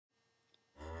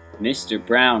Mr.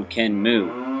 Brown can moo,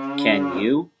 can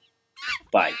you?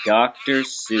 By Dr.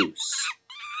 Seuss.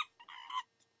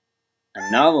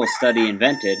 A novel study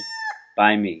invented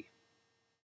by me.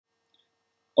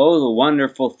 Oh, the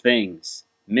wonderful things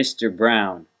Mr.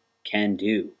 Brown can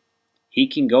do. He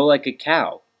can go like a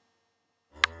cow.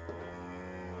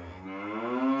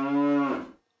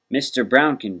 Mr.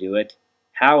 Brown can do it.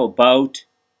 How about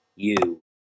you?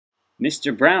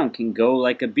 Mr. Brown can go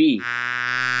like a bee.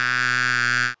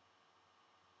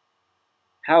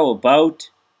 How about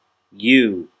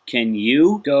you? Can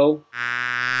you go?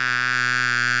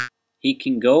 He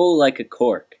can go like a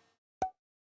cork.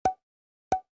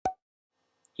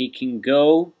 He can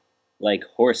go like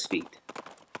horse feet.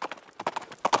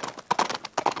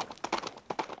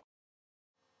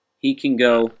 He can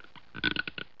go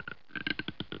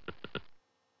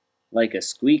like a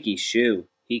squeaky shoe.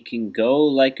 He can go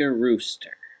like a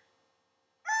rooster.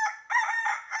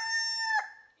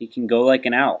 He can go like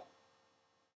an owl.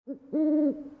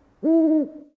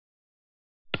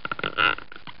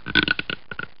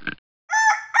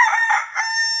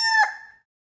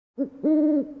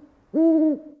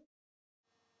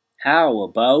 How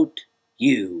about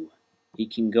you? He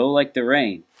can go like the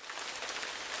rain.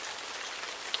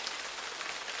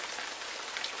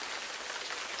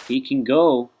 He can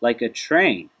go like a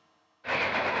train.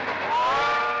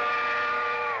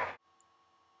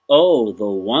 Oh, the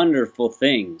wonderful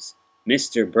things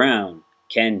Mr. Brown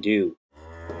can do.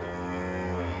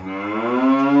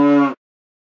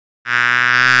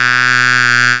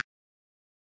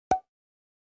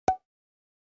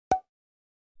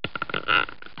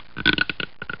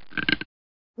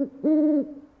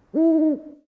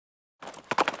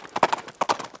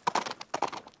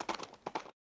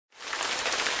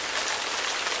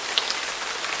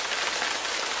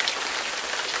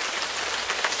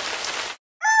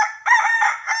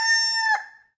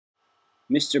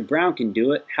 Mr. Brown can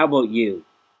do it. How about you?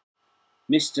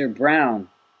 Mr. Brown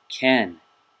can.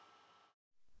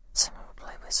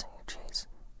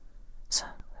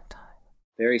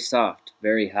 Very soft,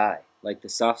 very high, like the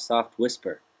soft, soft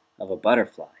whisper of a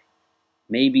butterfly.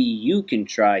 Maybe you can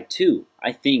try too.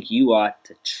 I think you ought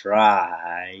to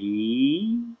try.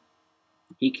 He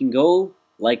can go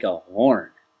like a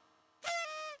horn,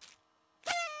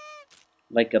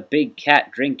 like a big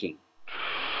cat drinking.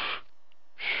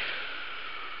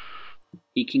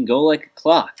 He can go like a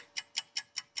clock.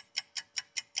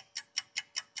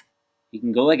 He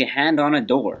can go like a hand on a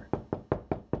door.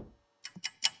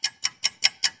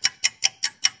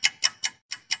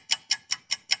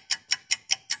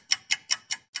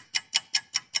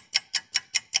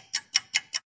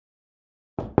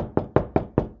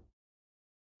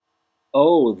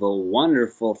 Oh, the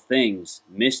wonderful things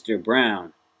Mr.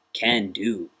 Brown can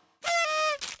do.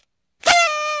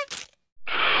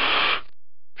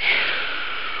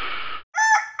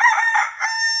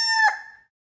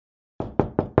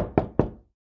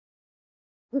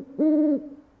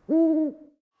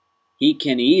 He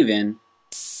can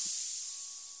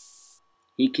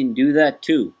do that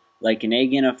too, like an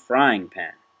egg in a frying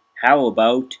pan. How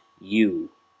about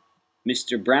you?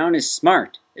 Mr. Brown is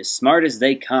smart as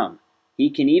they come. He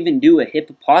can even do a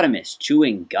hippopotamus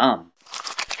chewing gum.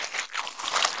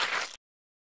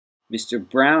 Mr.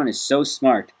 Brown is so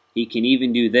smart, he can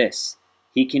even do this.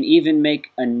 He can even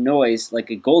make a noise like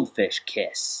a goldfish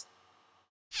kiss.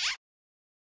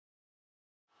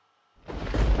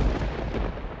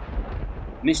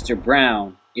 Mr.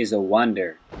 Brown is a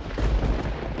wonder.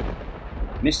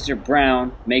 Mr.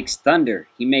 Brown makes thunder.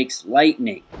 He makes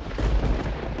lightning.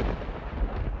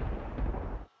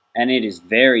 And it is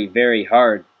very, very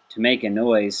hard to make a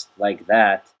noise like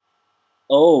that.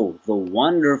 Oh, the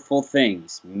wonderful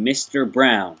things Mr.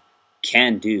 Brown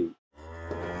can do.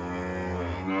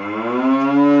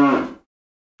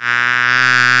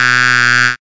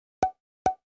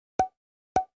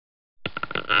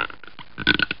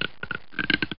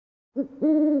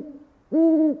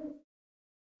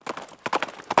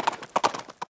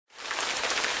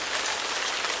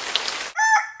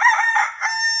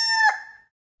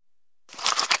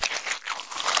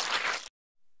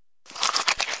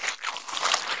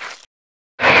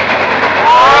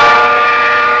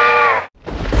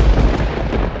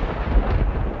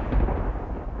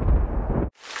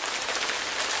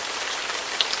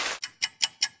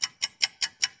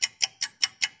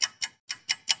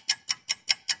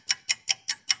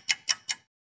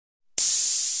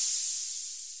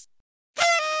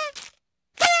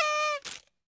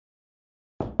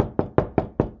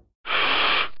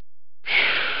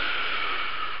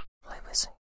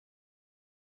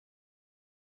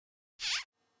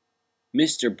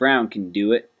 Mr. Brown can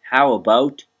do it. How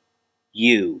about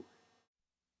You.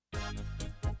 The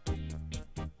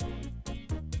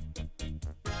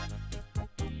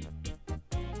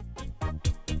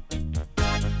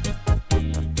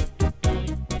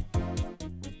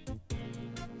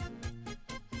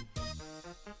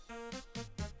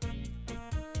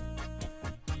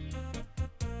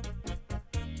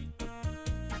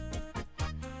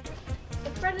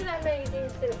friend of that magazine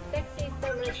says sexy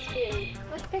summer skin.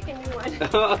 Let's pick a new one.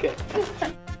 Okay.